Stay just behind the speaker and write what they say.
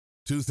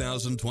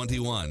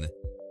2021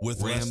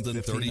 with less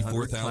than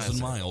 34,000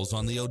 miles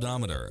on the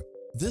odometer.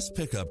 This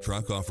pickup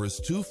truck offers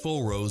 2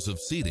 full rows of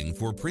seating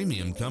for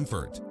premium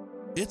comfort.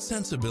 Its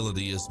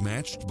sensibility is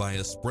matched by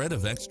a spread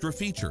of extra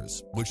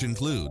features, which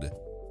include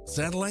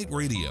satellite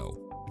radio,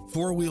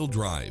 4-wheel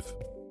drive,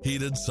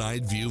 heated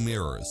side view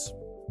mirrors,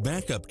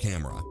 backup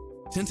camera,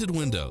 tinted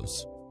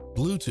windows,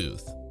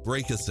 Bluetooth,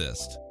 brake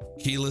assist,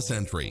 keyless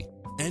entry,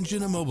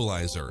 engine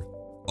immobilizer,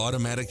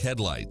 automatic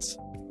headlights.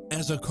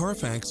 As a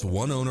Carfax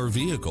one-owner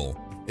vehicle,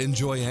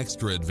 enjoy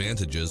extra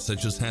advantages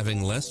such as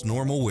having less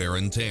normal wear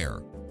and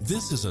tear.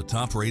 This is a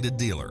top-rated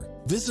dealer.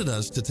 Visit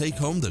us to take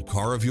home the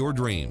car of your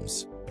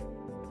dreams.